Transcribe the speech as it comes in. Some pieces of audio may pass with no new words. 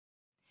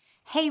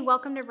Hey,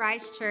 welcome to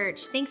Rise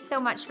Church. Thanks so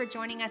much for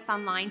joining us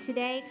online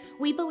today.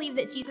 We believe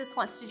that Jesus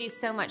wants to do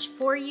so much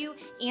for you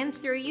and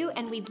through you,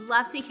 and we'd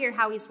love to hear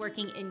how he's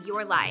working in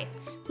your life.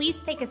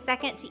 Please take a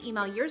second to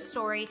email your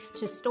story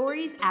to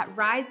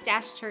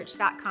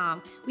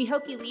stories@rise-church.com. We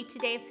hope you leave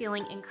today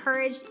feeling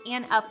encouraged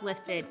and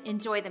uplifted.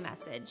 Enjoy the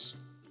message.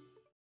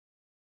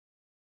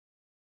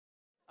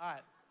 All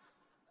right,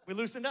 we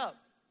loosened up.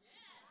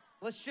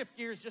 Let's shift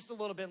gears just a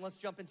little bit and let's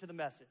jump into the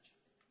message.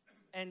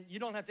 And you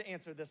don't have to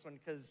answer this one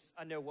because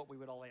I know what we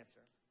would all answer.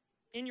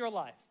 In your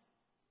life,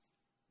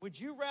 would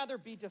you rather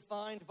be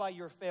defined by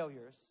your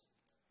failures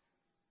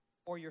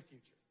or your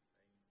future?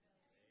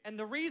 And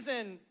the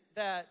reason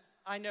that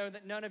I know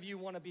that none of you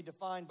want to be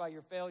defined by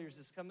your failures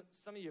is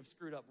some of you have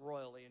screwed up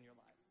royally in your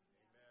life.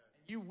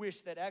 And you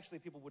wish that actually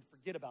people would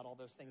forget about all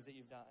those things that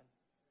you've done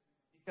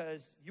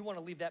because you want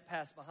to leave that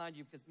past behind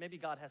you because maybe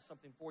God has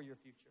something for your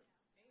future.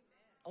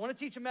 I want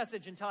to teach a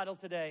message entitled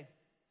today,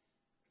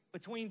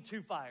 Between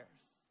Two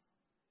Fires.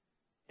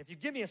 If you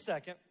give me a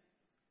second,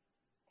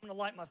 I'm going to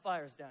light my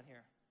fires down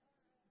here.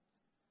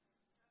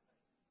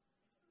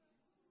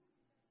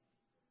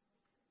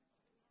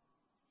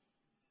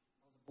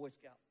 I was a Boy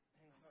Scout.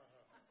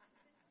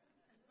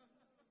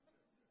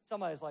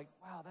 Somebody's like,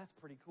 wow, that's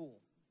pretty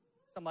cool.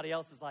 Somebody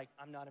else is like,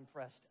 I'm not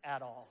impressed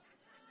at all.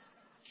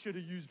 Should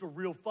have used a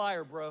real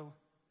fire, bro.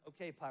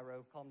 Okay,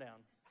 Pyro, calm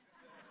down.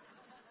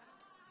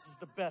 This is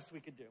the best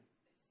we could do.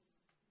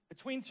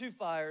 Between two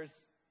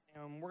fires,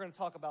 and we're going to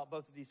talk about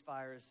both of these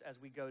fires as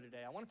we go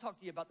today. I want to talk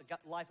to you about the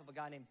life of a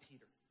guy named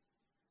Peter.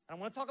 And I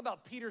want to talk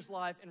about Peter's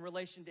life in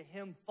relation to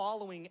him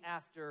following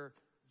after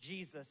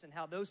Jesus and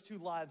how those two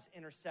lives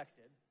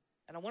intersected.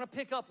 And I want to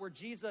pick up where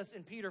Jesus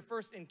and Peter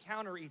first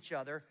encounter each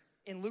other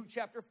in Luke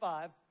chapter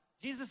 5.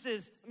 Jesus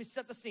is, let me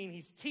set the scene,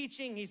 he's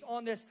teaching, he's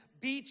on this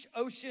beach,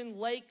 ocean,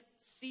 lake,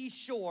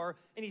 seashore,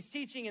 and he's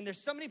teaching, and there's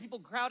so many people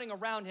crowding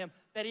around him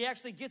that he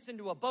actually gets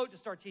into a boat to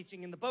start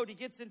teaching, and the boat he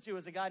gets into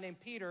is a guy named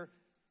Peter.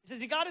 He says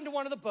he got into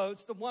one of the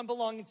boats, the one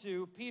belonging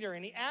to Peter,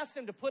 and he asked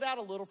him to put out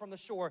a little from the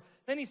shore.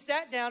 Then he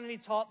sat down and he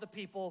taught the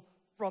people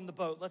from the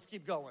boat. Let's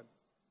keep going.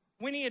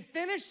 When he had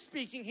finished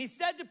speaking, he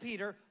said to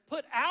Peter,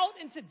 put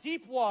out into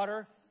deep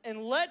water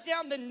and let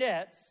down the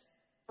nets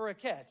for a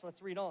catch.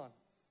 Let's read on.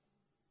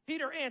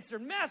 Peter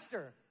answered,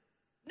 Master,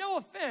 no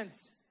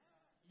offense,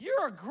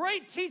 you're a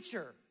great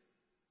teacher.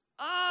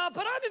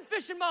 But I've been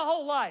fishing my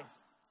whole life.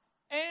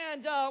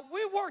 And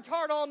we worked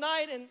hard all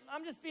night, and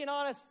I'm just being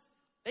honest,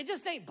 they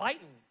just ain't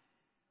biting.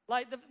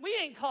 Like, we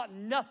ain't caught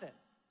nothing.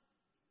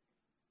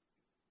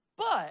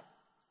 But,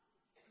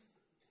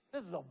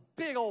 this is a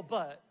big old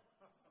but.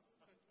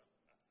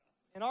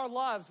 And our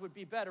lives would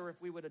be better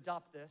if we would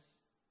adopt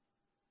this.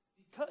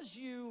 Because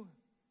you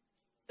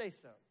say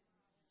so.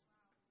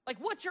 Like,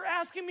 what you're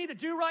asking me to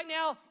do right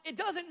now, it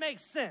doesn't make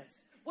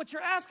sense. What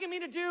you're asking me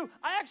to do,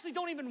 I actually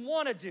don't even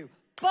want to do.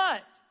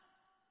 But,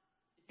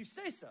 if you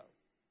say so,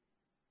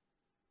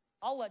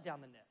 I'll let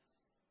down the nets.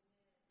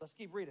 Let's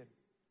keep reading.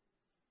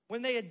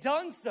 When they had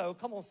done so,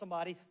 come on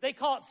somebody, they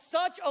caught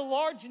such a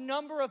large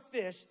number of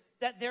fish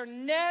that their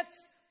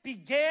nets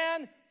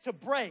began to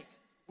break.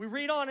 We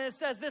read on and it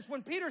says this,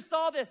 when Peter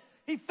saw this,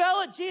 he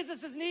fell at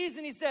Jesus' knees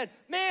and he said,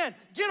 man,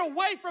 get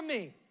away from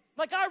me.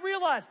 Like I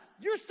realized,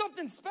 you're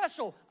something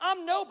special.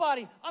 I'm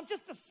nobody. I'm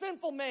just a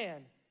sinful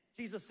man.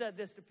 Jesus said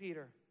this to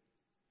Peter,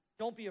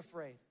 don't be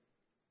afraid.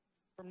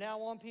 From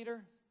now on,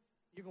 Peter,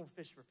 you're going to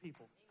fish for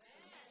people.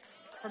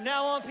 From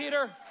now on,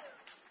 Peter,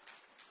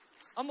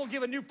 I'm going to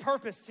give a new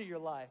purpose to your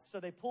life.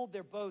 So they pulled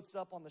their boats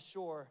up on the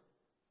shore.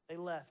 They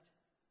left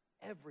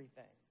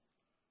everything,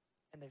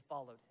 and they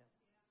followed him.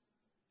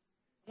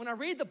 When I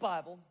read the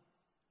Bible,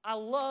 I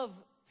love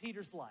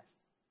Peter's life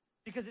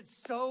because it's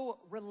so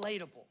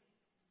relatable.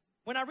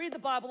 When I read the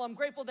Bible, I'm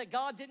grateful that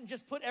God didn't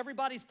just put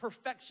everybody's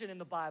perfection in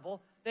the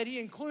Bible, that he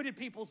included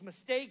people's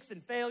mistakes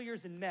and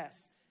failures and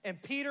mess.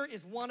 And Peter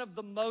is one of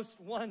the most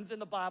ones in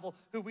the Bible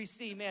who we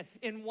see, man.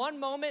 In one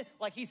moment,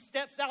 like he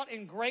steps out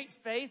in great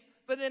faith,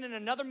 but then in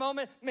another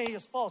moment, man, he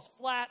just falls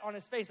flat on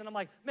his face. And I'm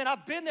like, man,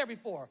 I've been there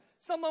before.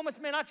 Some moments,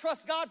 man, I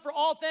trust God for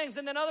all things.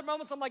 And then other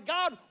moments, I'm like,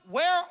 God,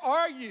 where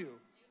are you? Amen.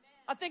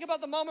 I think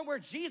about the moment where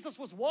Jesus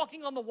was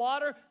walking on the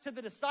water to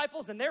the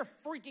disciples, and they're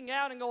freaking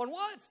out and going,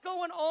 what's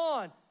going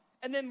on?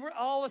 And then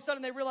all of a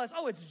sudden they realize,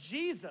 oh, it's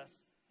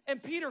Jesus.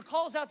 And Peter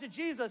calls out to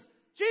Jesus,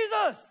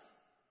 Jesus!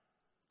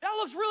 That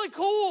looks really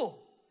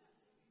cool.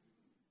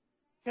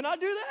 Can I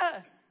do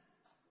that?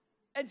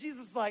 And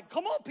Jesus is like,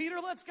 come on, Peter,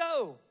 let's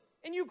go.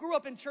 And you grew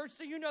up in church,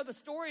 so you know the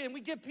story, and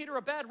we give Peter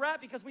a bad rap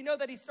because we know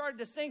that he started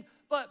to sink,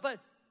 but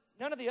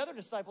none of the other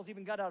disciples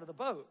even got out of the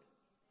boat.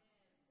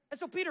 And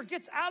so Peter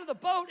gets out of the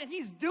boat, and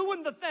he's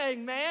doing the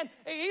thing, man.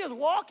 He is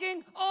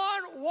walking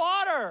on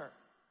water.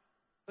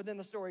 But then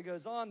the story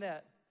goes on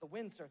that the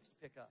wind starts to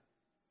pick up,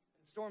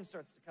 and the storm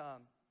starts to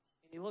come.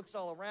 And he looks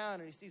all around,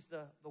 and he sees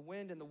the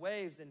wind and the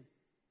waves, and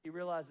he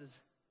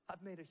realizes,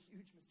 I've made a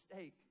huge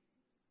mistake,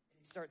 and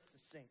he starts to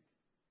sink.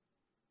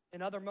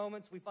 In other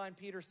moments, we find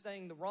Peter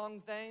saying the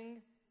wrong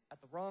thing at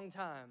the wrong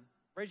time.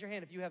 Raise your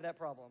hand if you have that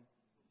problem.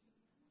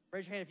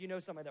 Raise your hand if you know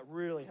somebody that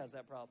really has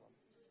that problem.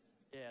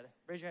 Yeah,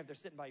 raise your hand if they're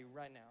sitting by you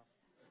right now.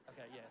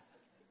 Okay, yeah.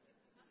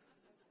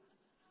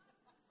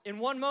 In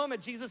one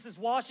moment, Jesus is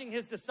washing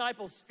his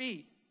disciples'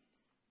 feet.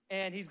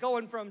 And he's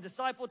going from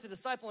disciple to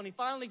disciple, and he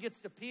finally gets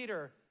to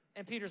Peter.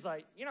 And Peter's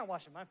like, you're not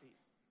washing my feet.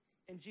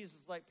 And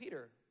Jesus is like,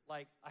 Peter,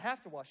 like, I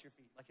have to wash your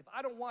feet. Like, if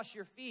I don't wash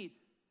your feet,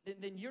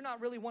 then you're not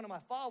really one of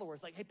my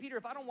followers. Like, hey, Peter,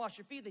 if I don't wash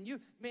your feet,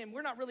 then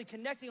we're not really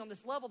connecting on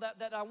this level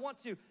that I want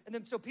to. And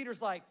then so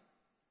Peter's like,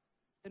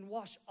 then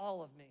wash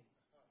all of me.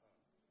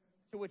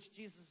 To which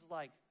Jesus is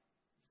like,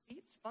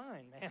 feet's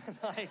fine, man.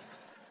 Like,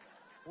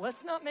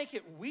 let's not make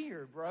it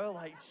weird, bro.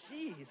 Like,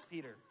 jeez,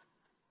 Peter.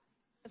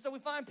 And so we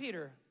find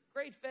Peter,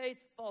 great faith,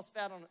 falls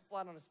flat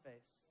on his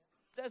face.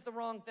 Says the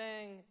wrong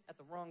thing at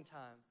the wrong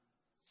time.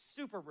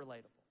 Super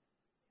relatable.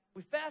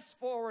 We fast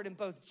forward in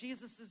both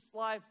Jesus'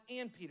 life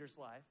and Peter's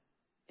life.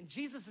 And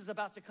Jesus is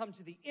about to come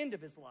to the end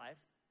of his life.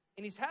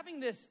 And he's having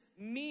this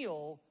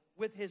meal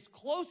with his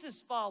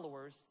closest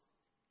followers.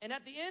 And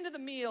at the end of the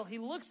meal, he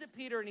looks at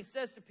Peter and he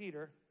says to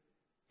Peter,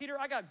 Peter,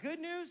 I got good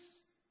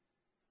news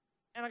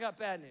and I got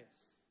bad news.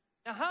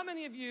 Now, how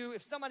many of you,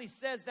 if somebody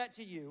says that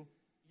to you,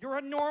 you're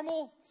a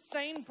normal,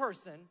 sane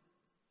person,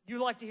 you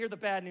like to hear the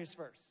bad news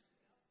first?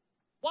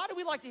 Why do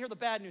we like to hear the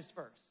bad news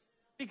first?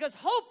 Because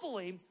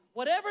hopefully,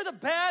 whatever the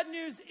bad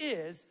news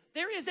is,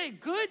 there is a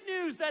good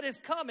news that is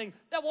coming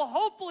that will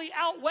hopefully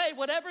outweigh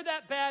whatever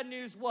that bad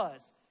news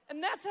was.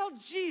 And that's how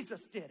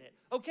Jesus did it.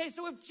 Okay,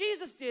 so if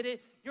Jesus did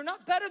it, you're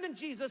not better than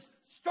Jesus.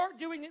 Start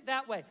doing it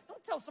that way.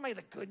 Don't tell somebody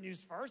the good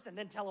news first and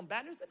then tell them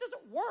bad news. That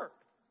doesn't work.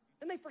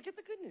 Then they forget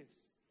the good news.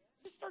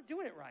 Just start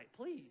doing it right,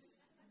 please.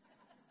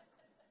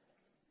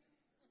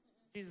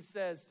 Jesus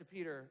says to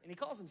Peter, and he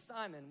calls him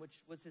Simon, which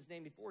was his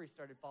name before he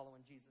started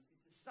following Jesus. He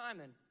says,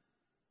 Simon,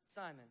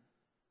 Simon.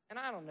 And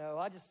I don't know,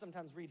 I just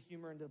sometimes read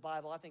humor into the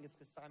Bible. I think it's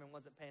because Simon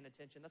wasn't paying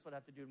attention. That's what I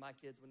have to do to my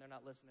kids when they're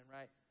not listening,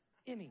 right?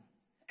 Emmy!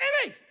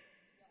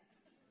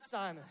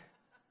 Simon.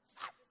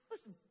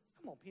 Listen,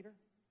 come on, Peter.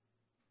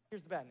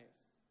 Here's the bad news.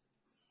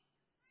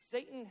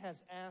 Satan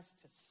has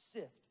asked to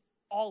sift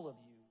all of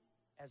you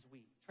as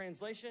wheat.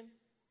 Translation,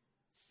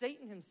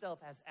 Satan himself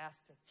has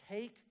asked to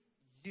take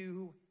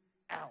you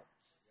out.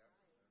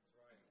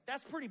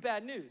 That's pretty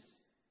bad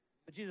news.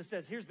 But Jesus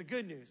says, here's the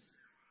good news.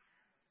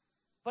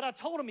 But I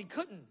told him he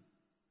couldn't.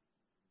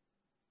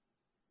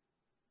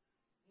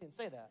 He didn't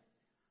say that.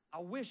 I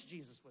wish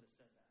Jesus would have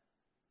said that.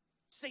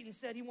 Satan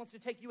said he wants to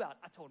take you out.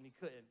 I told him he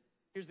couldn't.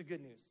 Here's the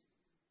good news.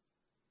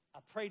 I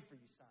prayed for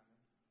you, Simon.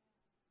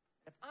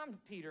 If I'm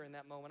Peter in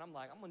that moment, I'm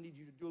like, I'm going to need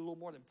you to do a little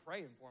more than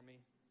praying for me.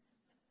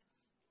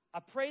 I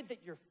prayed that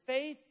your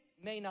faith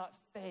may not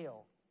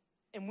fail.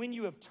 And when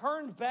you have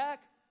turned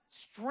back,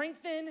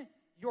 strengthen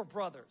your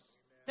brothers.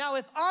 Now,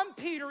 if I'm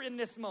Peter in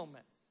this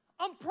moment,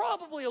 I'm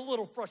probably a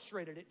little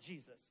frustrated at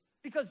Jesus.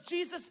 Because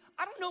Jesus,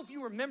 I don't know if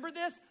you remember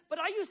this, but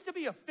I used to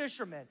be a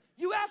fisherman.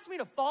 You asked me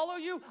to follow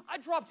you, I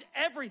dropped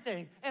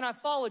everything and I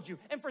followed you.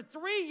 And for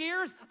 3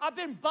 years, I've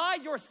been by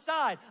your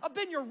side. I've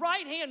been your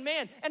right-hand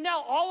man. And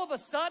now all of a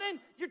sudden,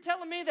 you're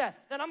telling me that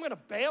I'm going to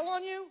bail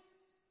on you?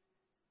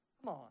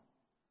 Come on.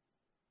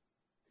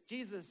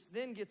 Jesus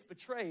then gets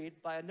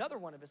betrayed by another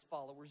one of his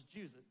followers,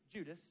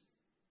 Judas.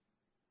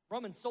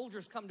 Roman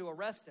soldiers come to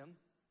arrest him.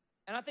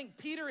 And I think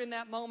Peter in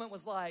that moment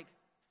was like,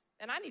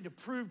 and I need to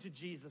prove to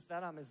Jesus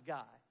that I'm his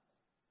guy.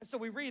 And so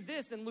we read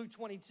this in Luke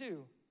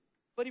 22.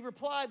 But he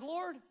replied,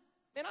 Lord,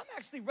 man, I'm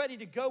actually ready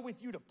to go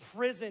with you to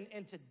prison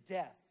and to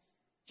death.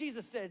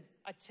 Jesus said,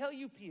 I tell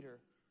you, Peter,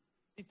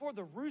 before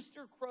the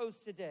rooster crows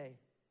today,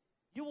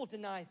 you will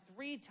deny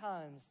 3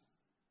 times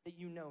that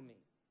you know me.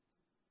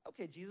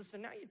 Okay, Jesus, so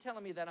now you're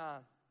telling me that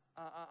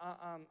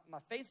my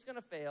faith's going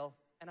to fail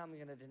and I'm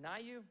going to deny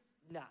you?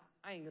 Nah,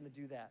 I ain't going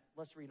to do that.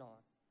 Let's read on.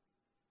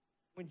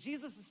 When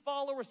Jesus'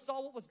 followers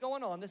saw what was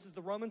going on, this is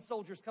the Roman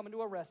soldiers coming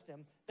to arrest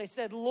him, they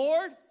said,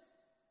 Lord,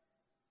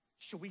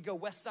 should we go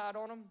west side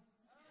on him?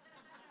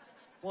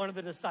 One of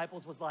the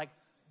disciples was like,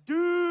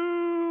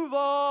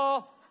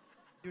 Duval.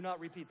 Do not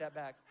repeat that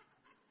back.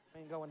 I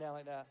ain't going down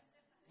like that.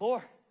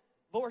 Lord,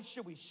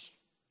 should we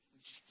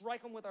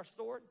strike him with our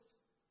swords?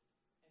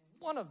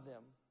 And one of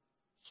them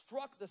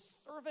struck the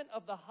servant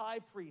of the high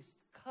priest,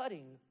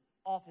 cutting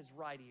off his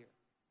right ear.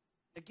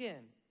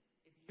 Again,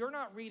 you're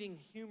not reading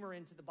humor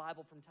into the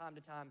Bible from time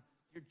to time.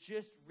 You're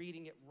just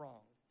reading it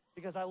wrong.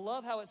 Because I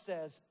love how it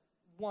says,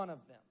 one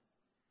of them.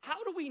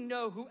 How do we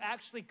know who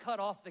actually cut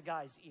off the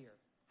guy's ear?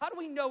 How do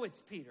we know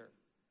it's Peter?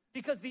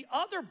 Because the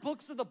other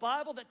books of the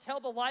Bible that tell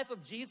the life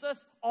of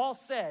Jesus all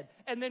said,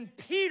 and then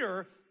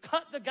Peter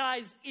cut the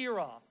guy's ear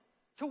off.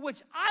 To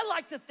which I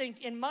like to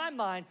think in my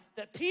mind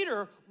that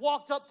Peter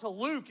walked up to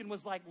Luke and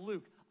was like,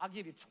 Luke, I'll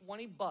give you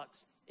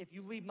 $20 if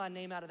you leave my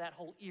name out of that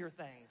whole ear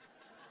thing.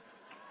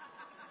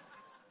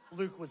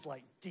 Luke was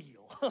like,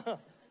 deal.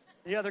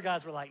 The other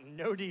guys were like,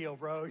 no deal,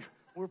 bro.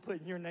 We're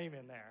putting your name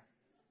in there.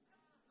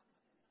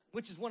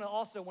 Which is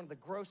also one of the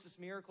grossest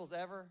miracles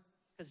ever.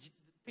 Because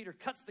Peter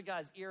cuts the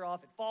guy's ear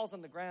off. It falls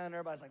on the ground.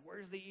 Everybody's like,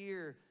 where's the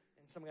ear?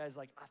 And some guy's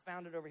like, I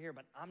found it over here,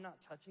 but I'm not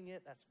touching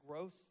it. That's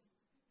gross.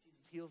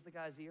 Jesus heals the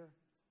guy's ear.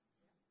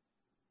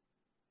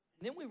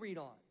 And then we read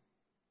on.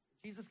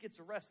 Jesus gets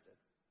arrested.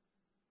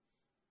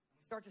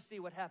 We start to see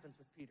what happens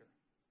with Peter.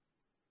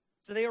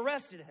 So they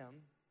arrested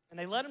him, and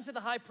they led him to the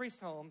high priest's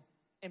home.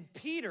 And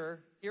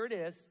Peter, here it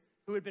is,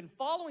 who had been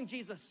following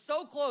Jesus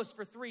so close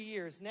for 3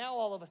 years, now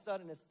all of a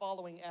sudden is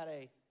following at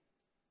a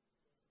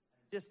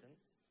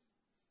distance.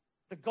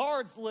 The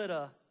guards lit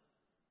a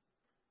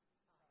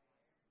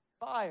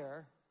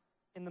fire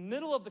in the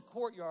middle of the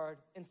courtyard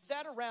and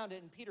sat around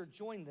it, and Peter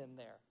joined them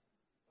there.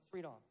 Let's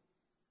read on.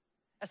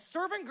 A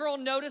servant girl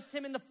noticed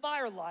him in the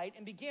firelight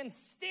and began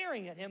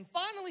staring at him.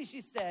 Finally,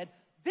 she said,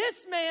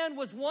 "This man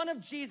was one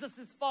of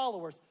Jesus'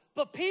 followers."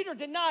 But Peter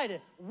denied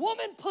it.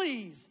 "Woman,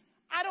 please,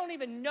 I don't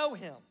even know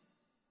him."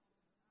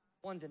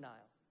 One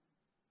denial.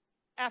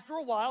 After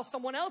a while,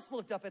 someone else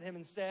looked up at him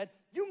and said,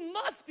 "You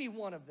must be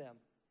one of them."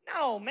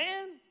 "No,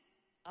 man,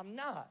 I'm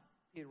not,"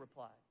 Peter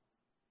replied.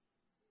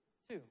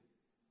 2.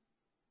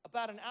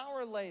 About an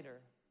hour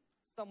later,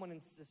 someone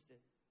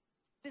insisted,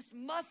 "This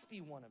must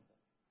be one of them,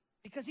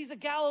 because he's a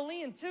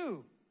Galilean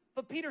too."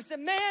 But Peter said,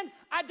 "Man,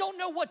 I don't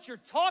know what you're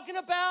talking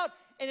about."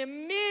 And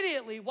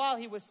immediately, while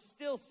he was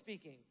still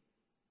speaking,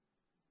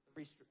 the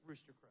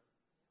rooster crowed.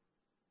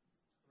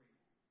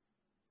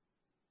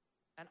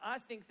 And I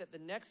think that the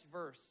next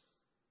verse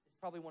is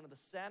probably one of the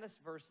saddest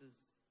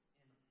verses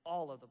in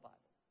all of the Bible.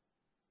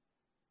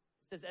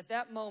 It says, at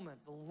that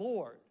moment, the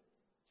Lord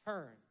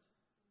turned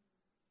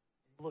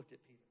and looked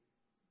at Peter.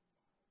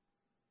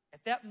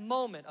 At that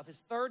moment of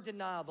his third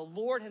denial, the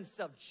Lord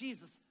himself,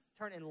 Jesus,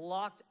 turned and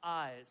locked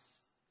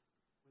eyes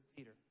with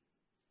Peter.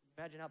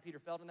 Imagine how Peter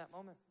felt in that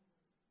moment.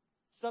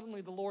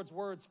 Suddenly, the Lord's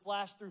words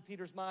flashed through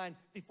Peter's mind.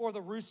 "Before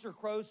the rooster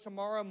crows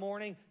tomorrow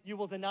morning, you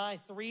will deny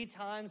 3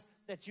 times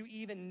that you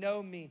even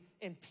know me."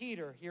 And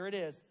Peter, here it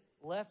is,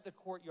 left the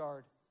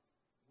courtyard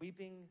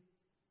weeping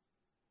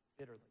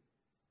bitterly.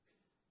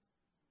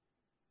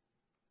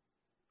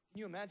 Can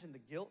you imagine the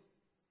guilt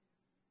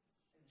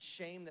and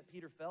shame that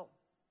Peter felt?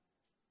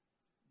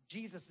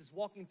 Jesus is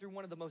walking through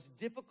one of the most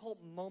difficult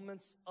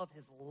moments of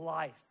his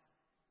life.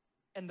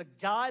 And the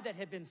guy that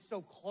had been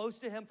so close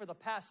to him for the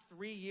past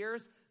 3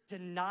 years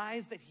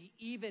denies that he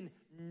even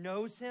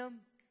knows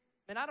him.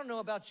 And I don't know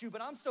about you,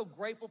 but I'm so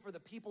grateful for the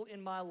people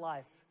in my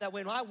life that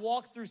when I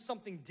walk through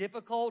something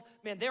difficult,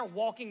 man, they're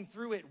walking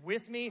through it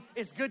with me.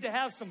 It's good to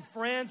have some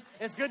friends.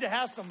 It's good to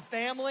have some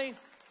family.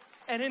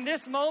 And in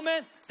this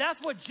moment, that's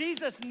what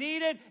Jesus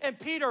needed, and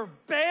Peter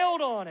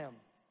bailed on him.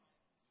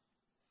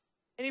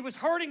 And he was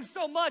hurting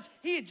so much.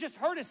 He had just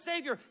heard his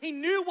Savior. He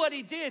knew what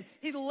he did.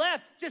 He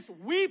left just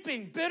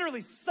weeping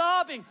bitterly,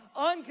 sobbing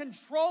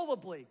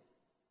uncontrollably.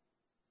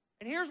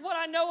 And here's what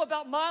I know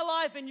about my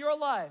life and your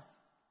life.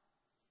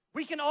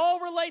 We can all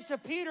relate to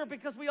Peter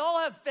because we all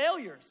have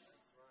failures.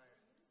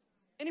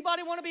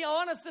 Anybody want to be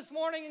honest this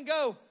morning and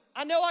go,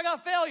 "I know I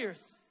got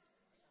failures"?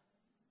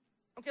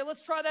 Okay,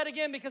 let's try that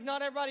again because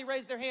not everybody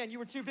raised their hand. You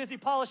were too busy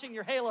polishing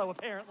your halo,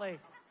 apparently.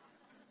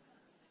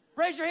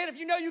 Raise your hand if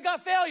you know you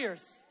got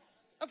failures.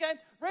 Okay,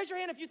 raise your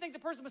hand if you think the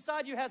person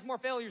beside you has more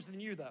failures than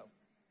you, though.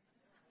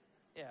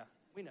 Yeah,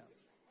 we know.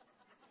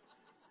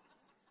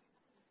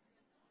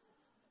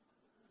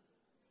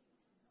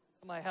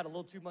 Somebody had a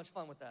little too much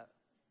fun with that.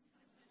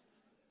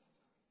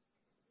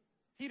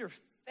 Peter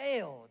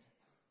failed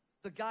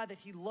the guy that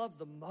he loved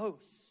the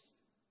most.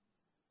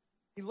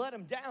 He let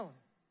him down.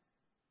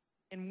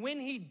 And when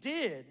he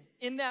did,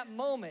 in that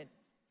moment,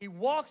 he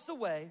walks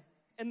away,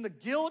 and the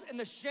guilt and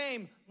the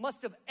shame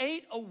must have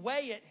ate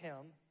away at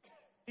him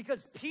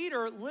because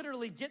Peter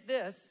literally, get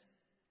this,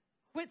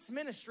 quits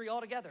ministry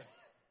altogether.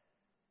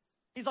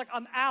 He's like,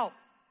 "I'm out.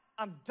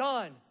 I'm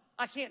done.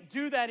 I can't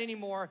do that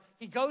anymore."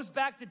 He goes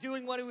back to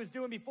doing what he was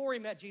doing before he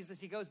met Jesus.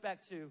 He goes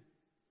back to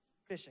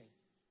fishing.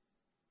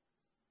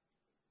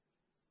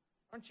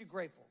 Aren't you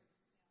grateful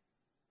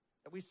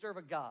that we serve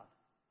a God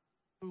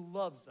who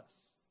loves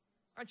us?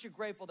 Aren't you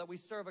grateful that we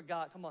serve a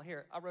God? Come on,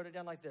 here. I wrote it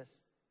down like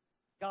this.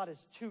 God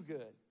is too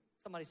good.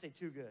 Somebody say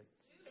too good.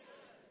 Too good.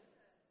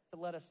 To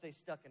let us stay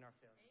stuck in our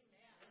failure.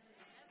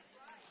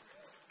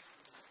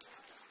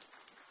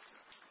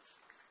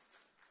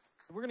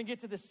 We're going to get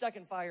to this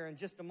second fire in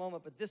just a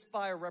moment, but this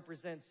fire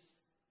represents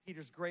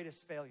Peter's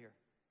greatest failure.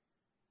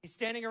 He's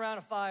standing around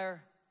a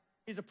fire.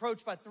 He's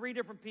approached by 3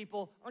 different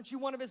people. "Aren't you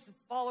one of his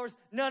followers?"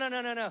 No.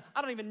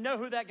 I don't even know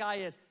who that guy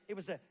is. It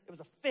was a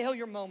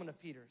failure moment of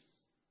Peter's.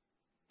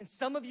 And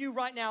some of you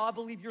right now, I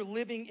believe you're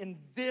living in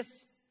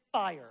this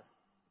fire.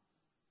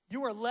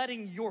 You are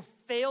letting your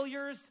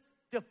failures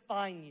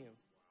define you.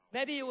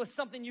 Maybe it was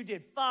something you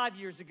did 5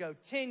 years ago,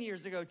 10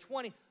 years ago,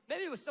 20.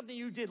 Maybe it was something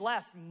you did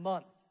last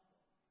month.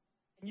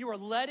 And you are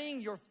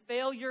letting your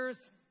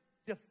failures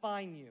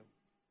define you.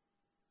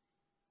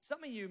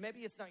 Some of you,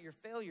 maybe it's not your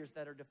failures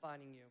that are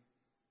defining you,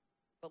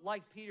 but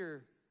like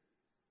Peter,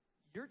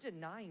 you're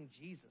denying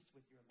Jesus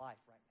with your life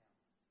right now.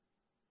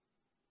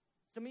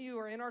 Some of you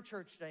are in our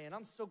church today, and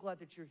I'm so glad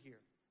that you're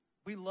here.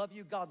 We love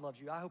you. God loves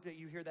you. I hope that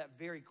you hear that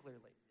very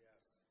clearly. Yes.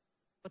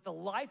 But the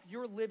life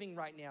you're living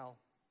right now,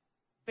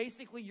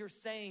 basically you're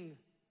saying,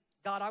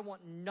 "God, I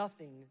want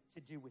nothing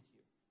to do with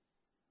you."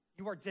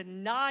 You are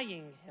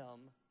denying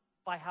him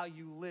by how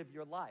you live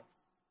your life.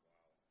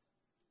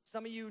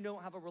 Some of you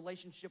don't have a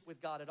relationship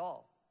with God at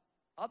all.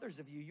 Others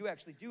of you, you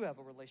actually do have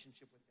a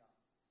relationship with God.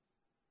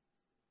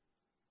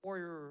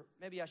 Or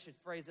maybe I should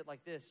phrase it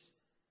like this.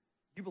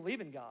 You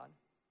believe in God.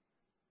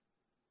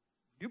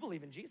 You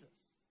believe in Jesus.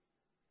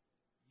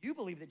 You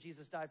believe that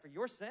Jesus died for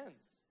your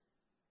sins.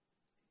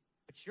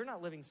 But you're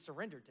not living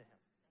surrendered to him.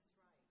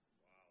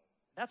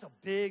 That's a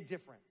big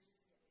difference.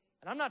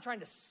 And I'm not trying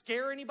to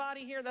scare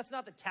anybody here. That's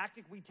not the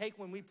tactic we take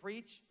when we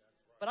preach.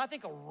 But I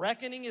think a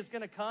reckoning is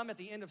going to come at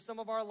the end of some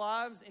of our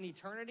lives in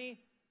eternity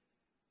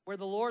where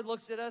the Lord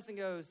looks at us and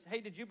goes,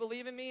 hey, did you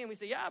believe in me? And we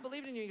say, yeah, I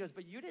believed in you. He goes,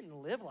 but you didn't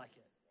live like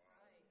it.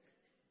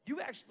 You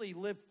actually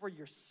lived for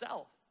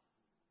yourself.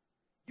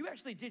 You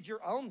actually did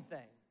your own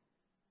thing.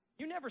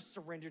 You never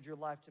surrendered your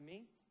life to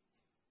me.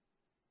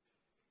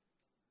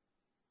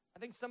 I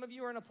think some of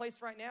you are in a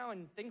place right now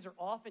and things are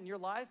off in your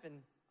life,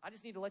 and I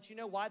just need to let you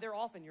know why they're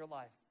off in your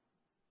life.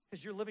 It's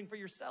because you're living for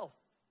yourself.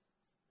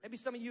 Maybe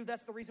some of you,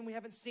 that's the reason we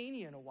haven't seen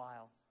you in a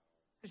while,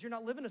 because you're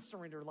not living a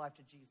surrendered life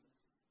to Jesus.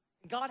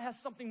 And God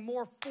has something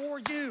more for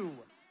you.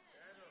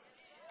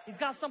 He's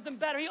got something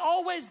better. He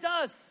always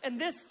does. And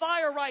this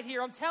fire right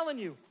here, I'm telling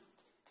you,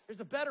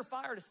 there's a better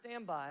fire to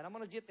stand by, and I'm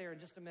going to get there in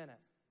just a minute.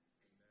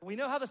 We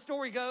know how the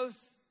story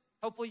goes.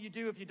 Hopefully you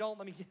do. If you don't,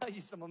 let me tell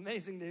you some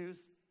amazing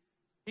news.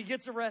 He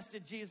gets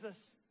arrested,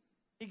 Jesus.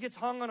 He gets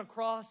hung on a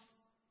cross.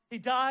 He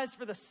dies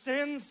for the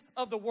sins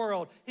of the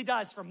world. He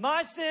dies for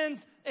my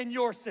sins and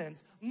your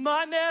sins,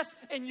 my mess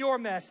and your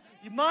mess,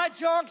 my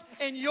junk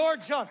and your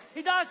junk.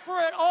 He dies for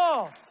it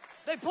all.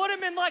 They put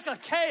him in like a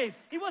cave.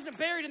 He wasn't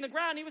buried in the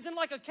ground. He was in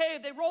like a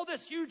cave. They rolled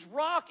this huge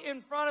rock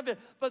in front of it.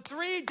 But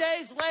 3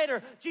 days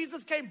later,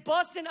 Jesus came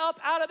busting up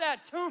out of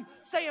that tomb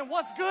saying,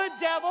 what's good,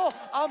 devil?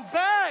 I'm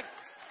back.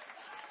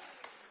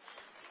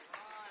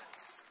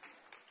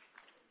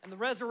 And the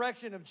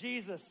resurrection of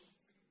Jesus,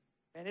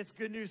 and it's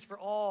good news for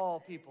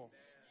all people.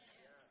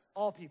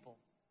 All people.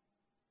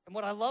 And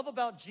what I love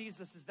about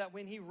Jesus is that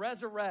when he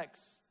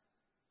resurrects,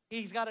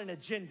 he's got an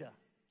agenda.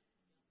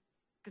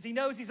 Because he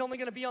knows he's only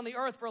going to be on the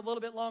earth for a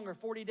little bit longer,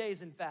 40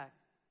 days in fact.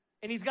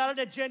 And he's got an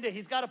agenda,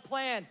 he's got a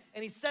plan,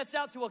 and he sets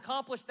out to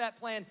accomplish that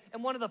plan.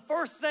 And one of the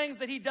first things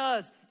that he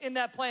does in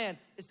that plan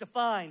is to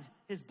find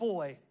his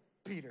boy,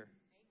 Peter. Amen.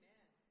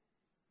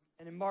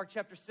 And in Mark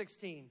chapter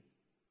 16,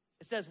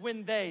 it says,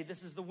 when they,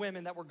 this is the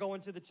women that were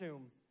going to the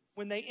tomb,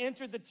 when they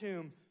entered the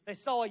tomb, they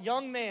saw a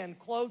young man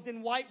clothed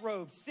in white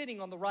robes sitting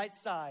on the right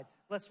side.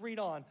 Let's read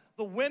on.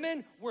 The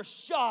women were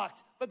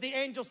shocked, but the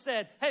angel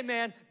said, hey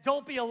man,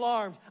 don't be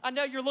alarmed. I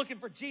know you're looking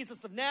for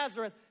Jesus of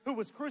Nazareth who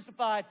was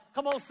crucified.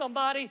 Come on,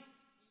 somebody.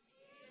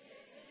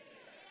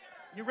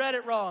 You read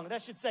it wrong.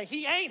 That should say,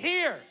 he ain't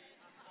here.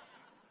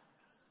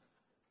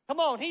 Come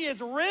on, he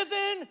is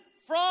risen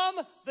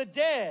from the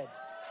dead.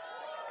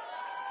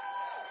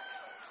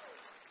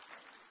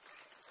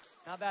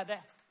 Not bad.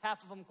 That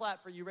half of them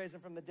clap for you raising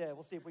from the dead.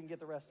 We'll see if we can get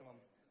the rest of them.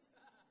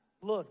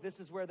 Look, this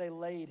is where they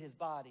laid his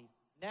body.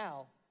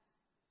 Now,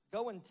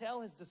 go and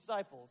tell his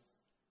disciples,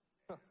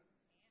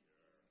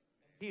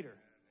 Peter.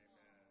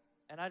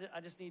 And I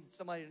just need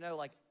somebody to know,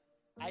 like,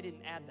 I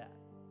didn't add that.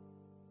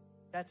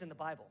 That's in the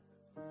Bible.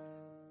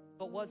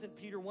 But wasn't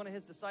Peter one of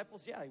his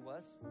disciples? Yeah, he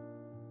was.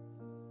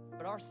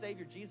 But our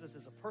Savior Jesus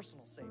is a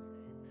personal Savior.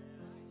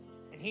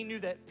 And he knew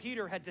that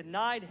Peter had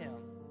denied him.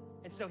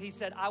 And so he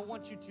said, I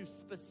want you to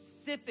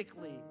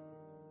specifically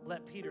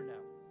let Peter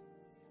know.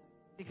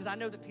 Because I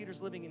know that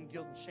Peter's living in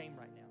guilt and shame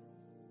right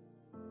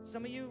now.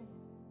 Some of you,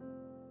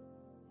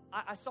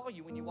 I saw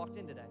you when you walked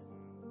in today.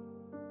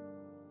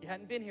 You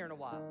hadn't been here in a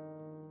while.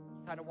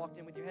 You kind of walked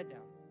in with your head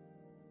down.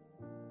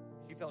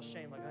 You felt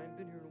shame, like, I haven't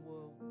been here in a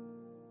while.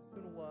 It's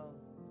been a while.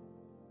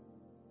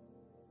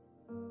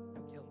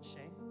 No guilt and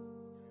shame.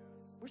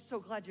 We're so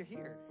glad you're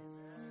here.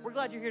 We're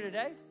glad you're here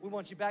today. We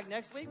want you back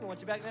next week. We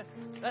want you back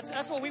next.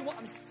 That's what we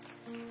want.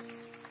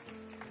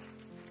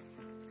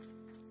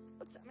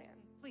 Man,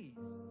 please.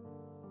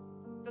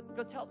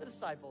 Go tell the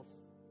disciples.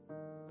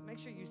 But make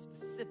sure you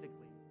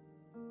specifically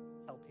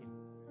tell Peter.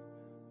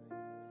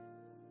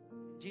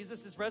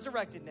 Jesus is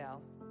resurrected now.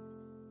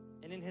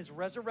 And in his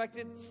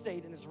resurrected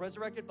state, in his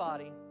resurrected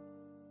body,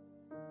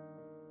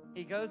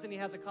 he goes and he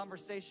has a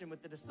conversation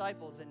with the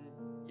disciples. And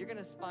you're going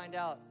to find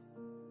out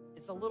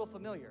it's a little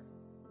familiar.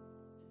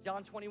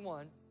 John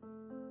 21,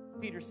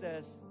 Peter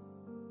says,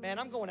 man,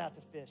 I'm going out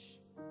to fish.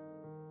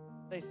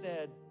 They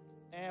said,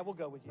 we'll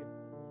go with you.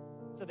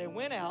 So they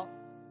went out,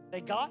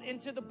 they got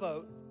into the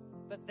boat,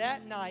 but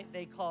that night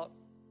they caught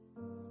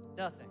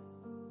nothing.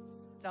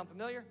 Sound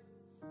familiar?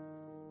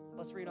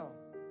 Let's read on.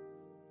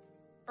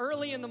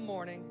 Early in the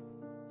morning,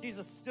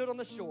 Jesus stood on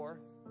the shore,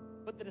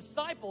 but the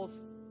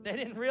disciples, they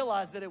didn't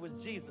realize that it was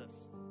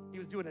Jesus. He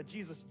was doing a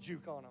Jesus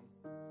juke on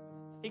them.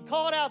 He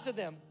called out to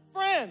them,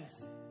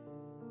 friends,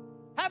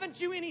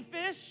 haven't you any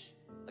fish?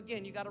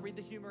 Again, you got to read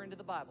the humor into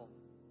the Bible.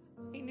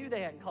 He knew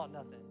they hadn't caught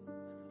nothing.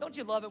 Don't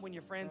you love it when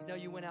your friends know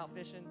you went out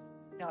fishing?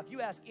 Now, if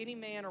you ask any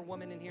man or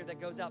woman in here that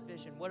goes out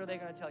fishing, what are they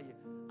going to tell you?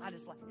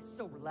 It's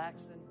so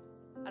relaxing.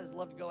 I just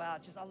love to go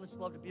out. I just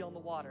love to be on the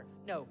water.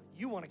 No,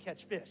 you want to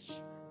catch fish.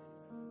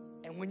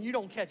 And when you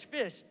don't catch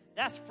fish,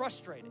 that's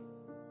frustrating.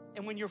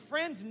 And when your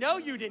friends know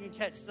you didn't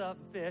catch some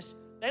fish,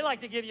 they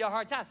like to give you a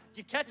hard time. Did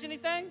you catch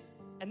anything?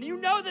 And you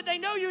know that they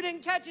know you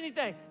didn't catch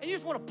anything. And you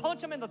just want to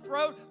punch them in the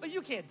throat, but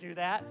you can't do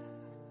that.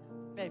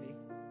 Maybe.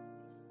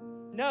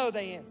 No,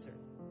 they answered.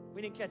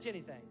 We didn't catch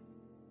anything.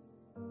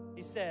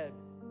 He said,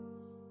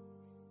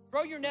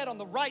 throw your net on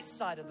the right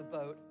side of the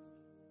boat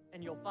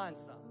and you'll find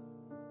some.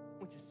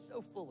 Which is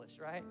so foolish,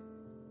 right?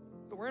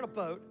 So we're in a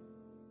boat.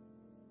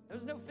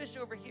 There's no fish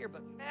over here,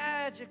 but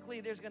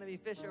magically there's going to be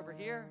fish over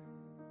here.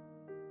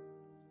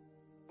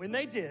 When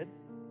they did,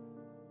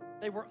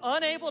 they were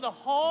unable to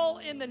haul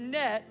in the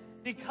net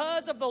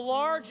because of the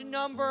large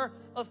number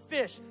of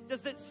fish.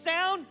 Does that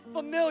sound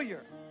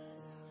familiar?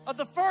 Of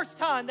the first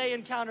time they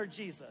encountered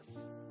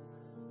Jesus.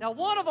 Now,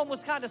 one of them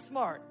was kind of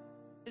smart.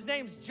 His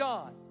name's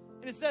John.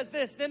 And it says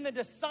this, then the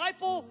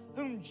disciple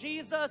whom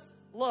Jesus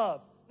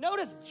loved.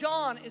 Notice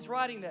John is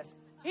writing this.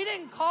 He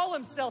didn't call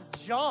himself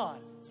John.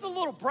 It's a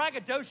little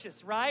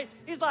braggadocious, right?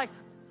 He's like,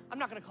 I'm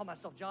not going to call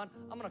myself John.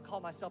 I'm going to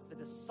call myself the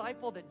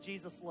disciple that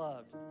Jesus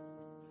loved.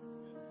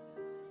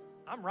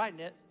 I'm writing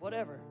it,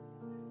 whatever.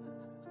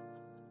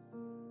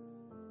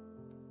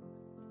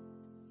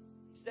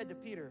 He said to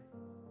Peter,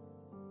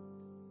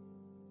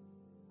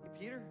 hey,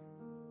 Peter,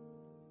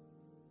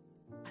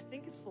 I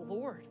think it's the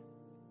Lord.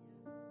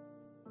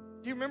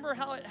 Do you remember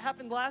how it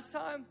happened last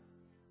time?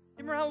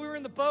 You remember how we were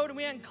in the boat and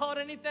we hadn't caught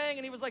anything?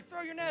 And he was like,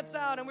 throw your nets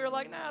out. And we were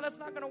like, nah, that's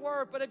not going to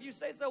work. But if you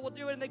say so, we'll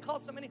do it. And they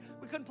caught so many,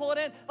 we couldn't pull it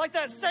in. Like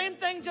that same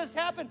thing just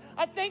happened.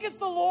 I think it's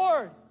the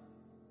Lord.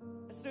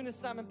 As soon as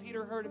Simon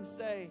Peter heard him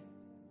say,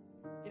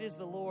 it is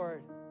the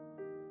Lord,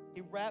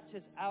 he wrapped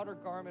his outer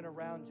garment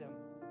around him.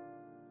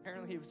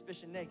 Apparently he was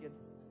fishing naked.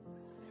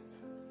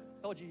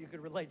 Told you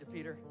could relate to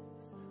Peter.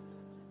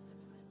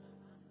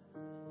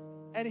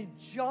 And he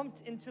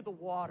jumped into the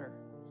water.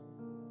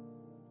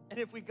 And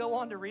if we go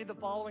on to read the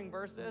following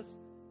verses,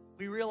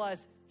 we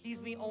realize he's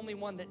the only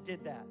one that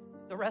did that.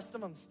 The rest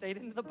of them stayed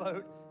in the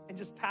boat and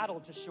just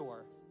paddled to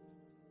shore.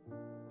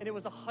 And it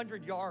was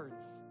 100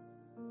 yards,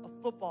 a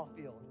football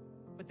field.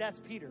 But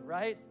that's Peter,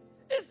 right?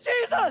 It's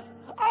Jesus!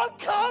 I'm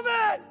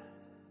coming!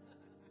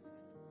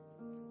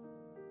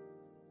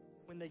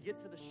 When they get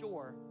to the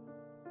shore,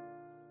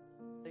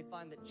 they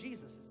find that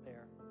Jesus is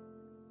there.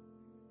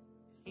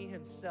 He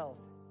himself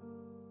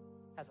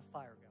has a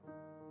fire going.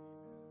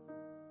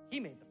 He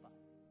made the fire.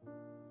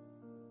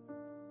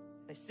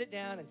 They sit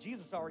down, and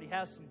Jesus already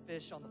has some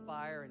fish on the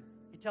fire, and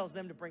he tells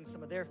them to bring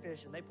some of their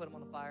fish, and they put them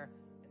on the fire,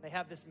 and they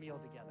have this meal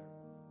together.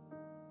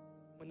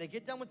 When they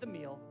get done with the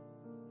meal,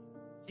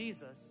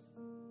 Jesus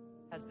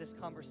has this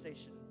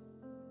conversation.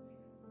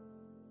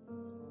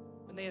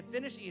 When they had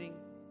finished eating,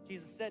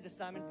 Jesus said to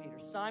Simon Peter,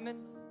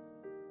 Simon,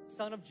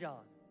 son of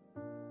John,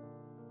 I'm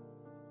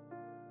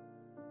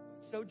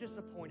so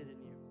disappointed in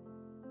you.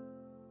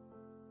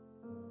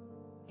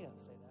 He doesn't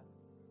say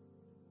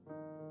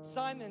that.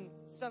 Simon,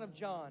 son of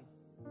John,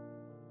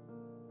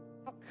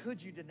 how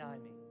could you deny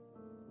me?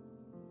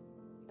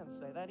 He doesn't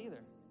say that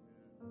either.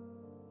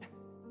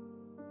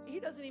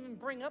 He doesn't even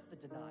bring up the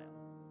denial.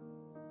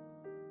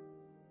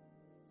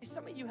 See,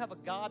 some of you have a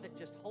God that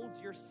just holds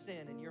your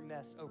sin and your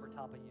mess over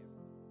top of you.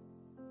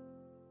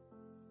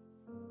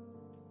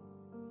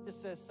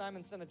 Just says,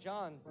 Simon, son of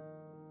John,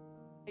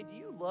 hey, do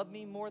you love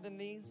me more than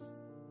these?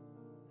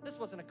 This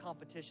wasn't a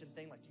competition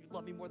thing, like, do you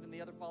love me more than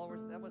the other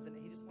followers? That wasn't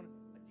it. He just wanted,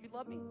 like, do you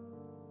love me?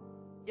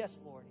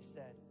 Yes, Lord, he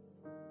said.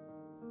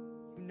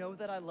 You know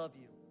that I love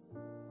you.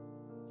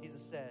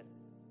 Jesus said,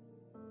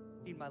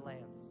 feed my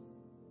lambs.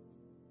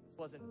 This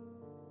wasn't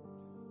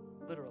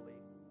literally,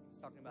 he was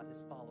talking about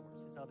his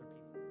followers, his other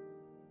people.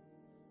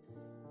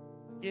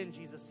 Again,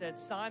 Jesus said,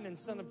 Simon,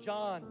 son of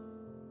John,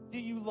 do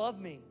you love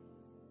me?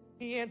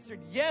 He answered,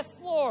 yes,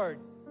 Lord.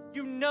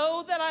 You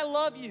know that I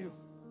love you.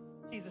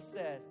 Jesus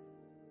said,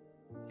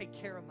 take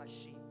care of my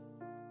sheep.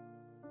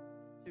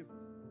 2.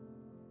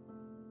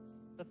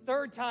 The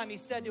third time he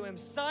said to him,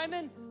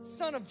 Simon,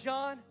 son of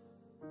John,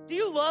 do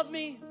you love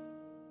me?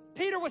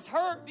 Peter was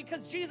hurt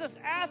because Jesus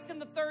asked him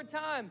the third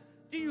time,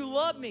 do you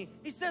love me?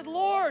 He said,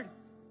 Lord,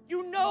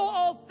 you know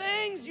all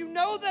things. You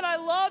know that I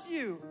love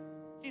you.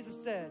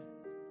 Jesus said,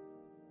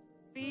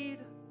 feed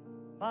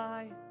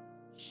my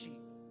sheep.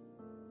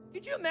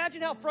 Could you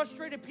imagine how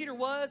frustrated Peter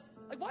was?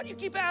 Like, why do you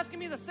keep asking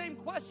me the same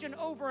question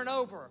over and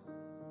over?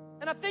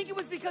 And I think it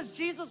was because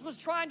Jesus was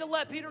trying to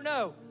let Peter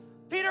know,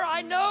 Peter,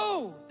 I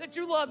know that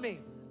you love me.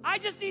 I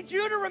just need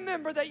you to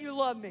remember that you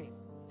love me.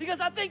 Because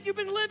I think you've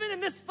been living in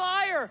this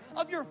fire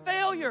of your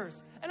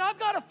failures. And I've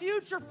got a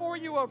future for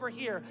you over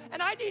here.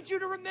 And I need you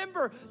to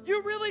remember,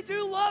 you really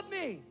do love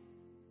me.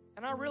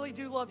 And I really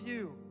do love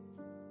you.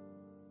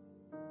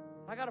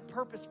 I got a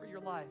purpose for your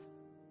life.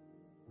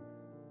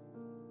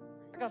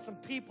 I got some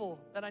people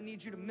that I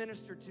need you to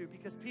minister to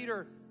because,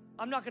 Peter,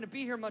 I'm not going to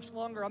be here much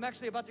longer. I'm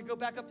actually about to go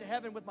back up to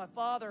heaven with my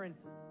Father, and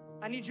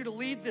I need you to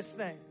lead this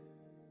thing.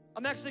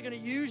 I'm actually going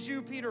to use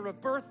you, Peter, to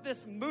birth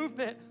this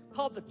movement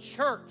called the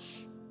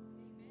church.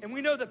 And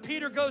we know that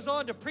Peter goes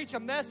on to preach a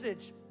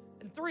message,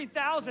 and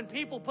 3,000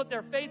 people put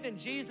their faith in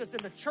Jesus,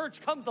 and the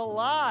church comes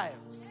alive.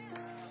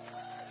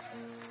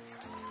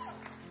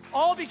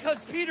 All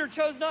because Peter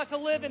chose not to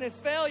live in his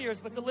failures,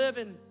 but to live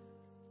in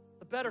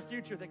the better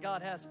future that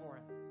God has for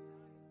him.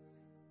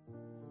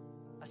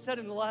 I said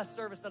in the last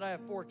service that I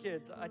have 4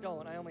 kids. I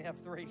don't. I only have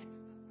 3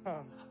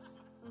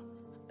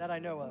 that I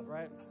know of,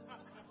 right?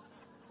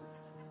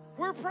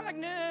 We're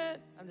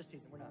pregnant. I'm just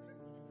teasing. We're not.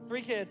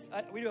 3 kids.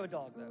 We do have a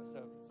dog, though,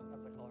 so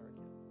sometimes I call her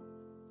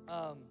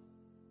a kid.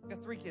 I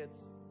got 3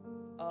 kids.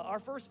 Our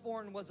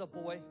firstborn was a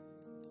boy.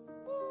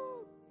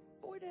 Woo!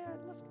 Boy, Dad,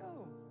 let's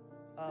go.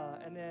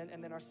 And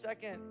then our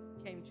second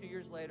came 2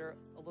 years later,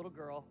 a little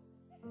girl.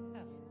 Yeah.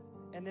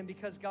 And then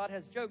because God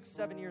has jokes,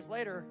 7 years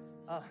later,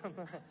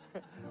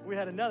 we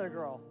had another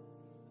girl.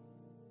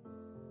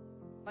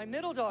 My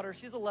middle daughter,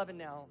 she's 11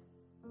 now.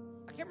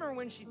 I can't remember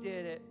when she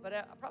did it,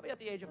 but probably at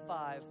the age of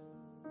 5.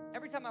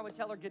 Every time I would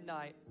tell her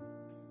goodnight,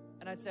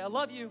 and I'd say, I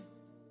love you,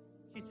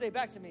 she'd say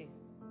back to me,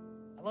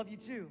 I love you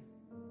too.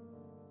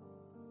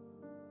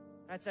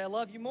 And I'd say, I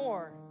love you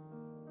more.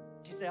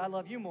 She'd say, I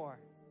love you more.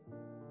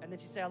 And then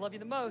she'd say, I love you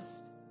the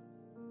most.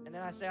 And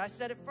then I say, I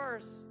said it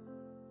first.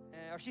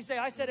 Or she'd say,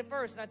 I said it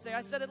first. And I'd say,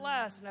 I said it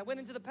last. And I went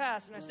into the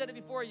past, and I said it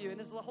before you. And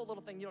this is a whole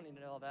little thing. You don't need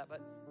to know all that,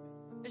 but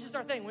it's just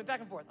our thing. We went back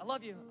and forth. I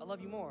love you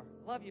more.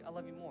 I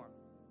love you more.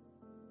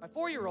 My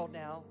 4-year-old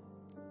now,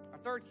 our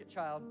third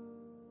child,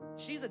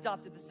 she's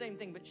adopted the same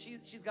thing, but she's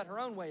got her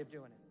own way of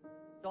doing it.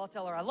 So I'll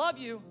tell her, I love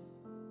you.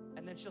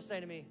 And then she'll say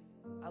to me,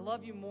 I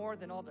love you more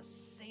than all the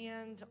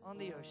sand on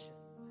the ocean.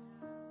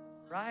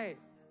 Right?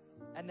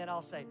 And then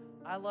I'll say,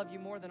 I love you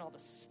more than all the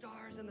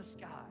stars in the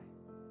sky.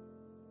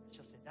 And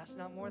she'll say, that's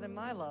not more than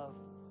my love.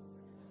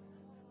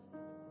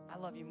 I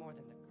love you more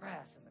than the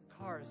grass and the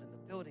cars and the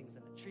buildings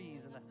and the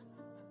trees and I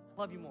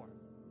love you more.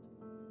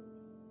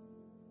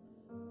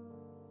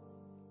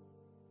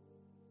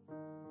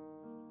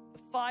 The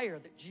fire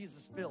that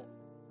Jesus built,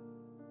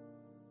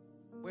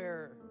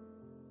 where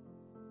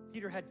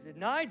Peter had to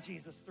deny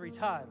Jesus 3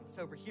 times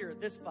over here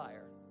at this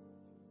fire.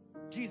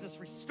 Jesus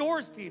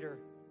restores Peter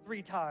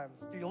 3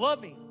 times. Do you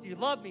love me? Do you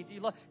love me? Do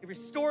you love? He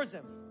restores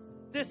him.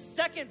 This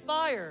second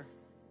fire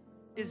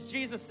is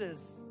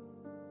Jesus's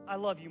I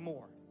love you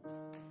more.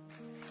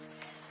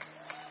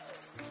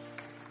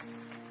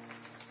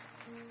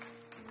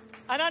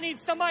 And I need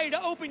somebody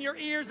to open your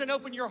ears and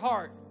open your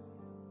heart,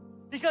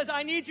 because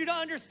I need you to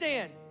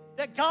understand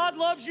that God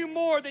loves you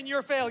more than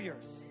your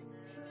failures.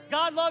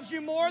 God loves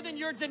you more than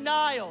your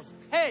denials.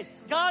 Hey,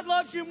 God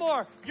loves you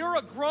more. You're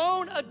a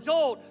grown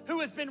adult who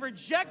has been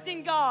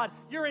rejecting God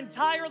your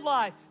entire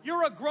life.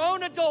 You're a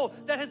grown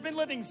adult that has been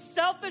living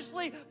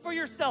selfishly for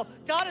yourself.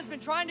 God has been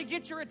trying to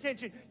get your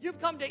attention. You've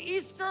come to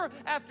Easter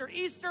after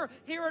Easter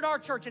here at our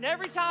church, and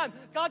every time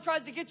God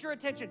tries to get your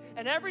attention,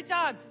 and every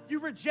time you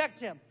reject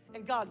him,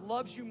 and God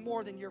loves you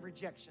more than your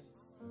rejections.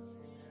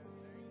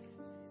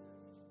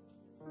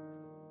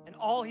 And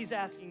all he's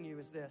asking you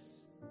is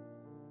this.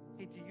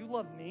 Hey, do you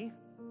love me?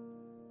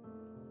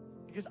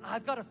 Because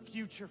I've got a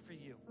future for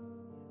you.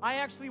 I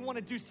actually want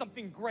to do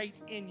something great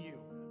in you.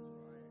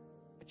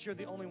 But you're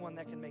the only one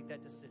that can make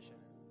that decision.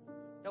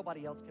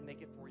 Nobody else can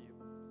make it for you.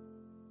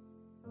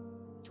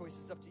 The choice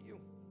is up to you.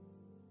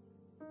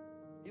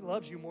 He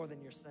loves you more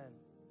than your sin.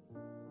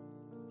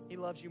 He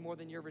loves you more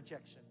than your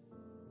rejection.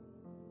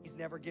 He's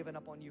never given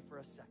up on you for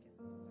a second.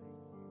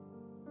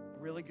 The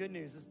really good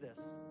news is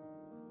this.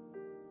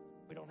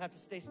 We don't have to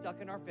stay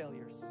stuck in our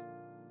failures,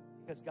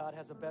 because God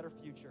has a better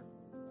future,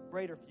 a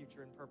greater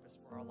future and purpose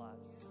for our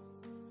lives.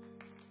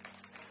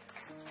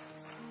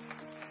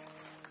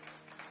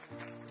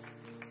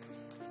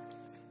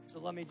 So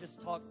let me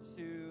just talk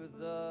to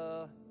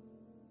the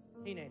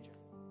teenager,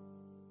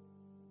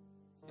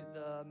 to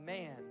the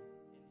man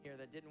in here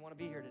that didn't want to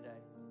be here today,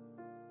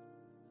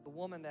 the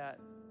woman that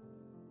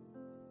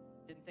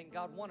didn't think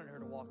God wanted her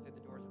to walk through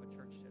the doors of a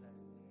church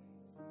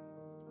today.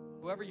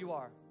 Whoever you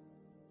are,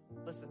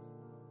 listen,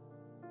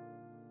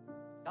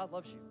 God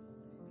loves you.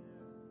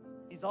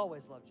 He's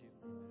always loved you.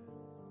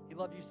 He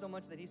loved you so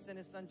much that he sent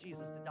his son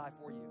Jesus to die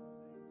for you.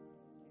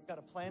 He's got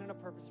a plan and a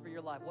purpose for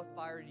your life. What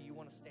fire do you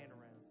want to stand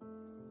around?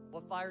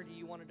 What fire do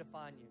you want to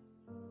define you?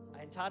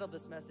 I entitled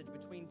this message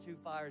Between Two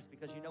Fires,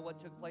 because you know what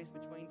took place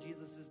between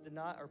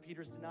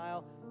Peter's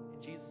denial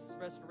and Jesus'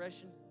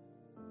 restoration?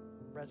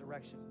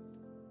 Resurrection.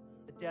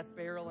 The death,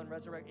 burial, and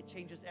resurrection. It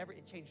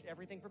changed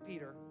everything for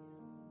Peter.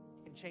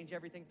 It can change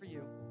everything for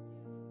you.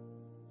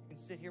 You can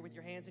sit here with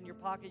your hands in your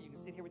pocket. You can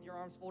sit here with your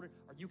arms folded,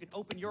 or you can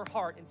open your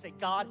heart and say,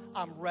 God,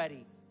 I'm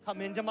ready.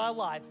 Come into my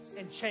life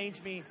and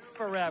change me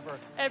forever.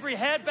 Every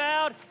head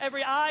bowed,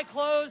 every eye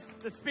closed.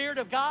 The Spirit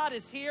of God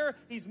is here.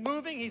 He's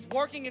moving. He's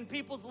working in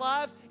people's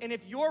lives. And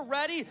if you're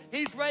ready,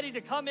 he's ready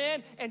to come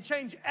in and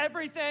change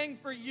everything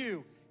for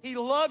you. He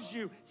loves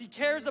you. He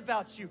cares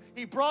about you.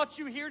 He brought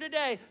you here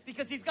today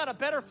because he's got a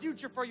better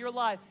future for your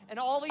life. And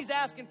all he's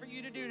asking for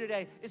you to do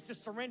today is to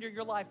surrender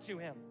your life to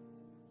him,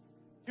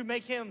 to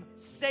make him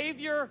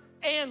Savior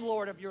and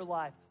Lord of your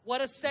life. What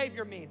does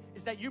Savior mean?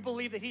 Is that you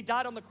believe that he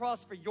died on the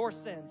cross for your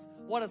sins.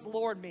 What does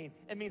Lord mean?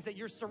 It means that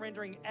you're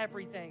surrendering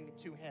everything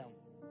to him.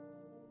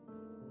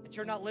 That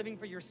you're not living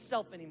for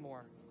yourself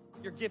anymore.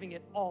 You're giving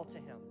it all to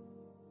him.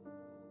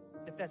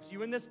 If that's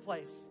you in this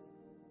place,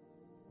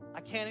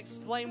 I can't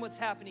explain what's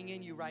happening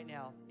in you right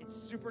now. It's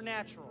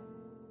supernatural,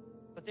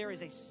 but there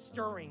is a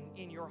stirring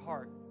in your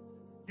heart.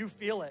 You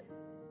feel it.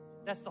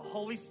 That's the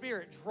Holy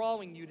Spirit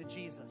drawing you to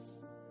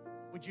Jesus.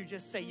 Would you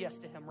just say yes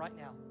to him right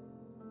now?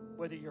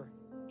 Whether you're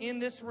in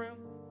this room,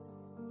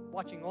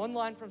 watching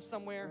online from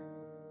somewhere,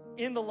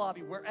 in the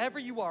lobby, wherever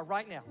you are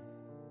right now,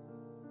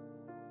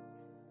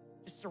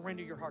 just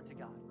surrender your heart to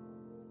God.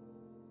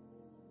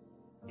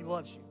 He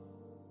loves you.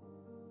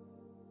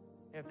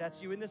 And if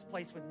that's you in this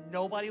place with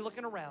nobody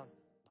looking around.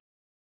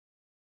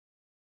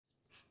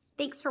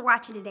 Thanks for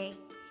watching today.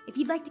 If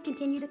you'd like to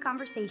continue the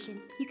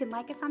conversation, you can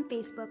like us on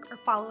Facebook or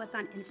follow us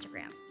on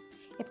Instagram.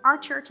 If our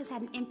church has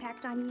had an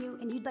impact on you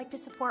and you'd like to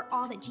support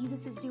all that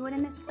Jesus is doing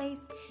in this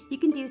place, you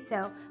can do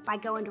so by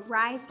going to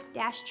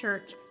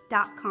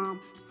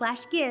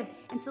rise-church.com/give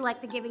and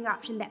select the giving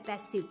option that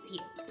best suits you.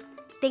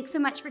 Thanks so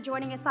much for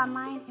joining us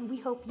online, and we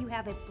hope you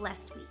have a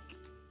blessed week.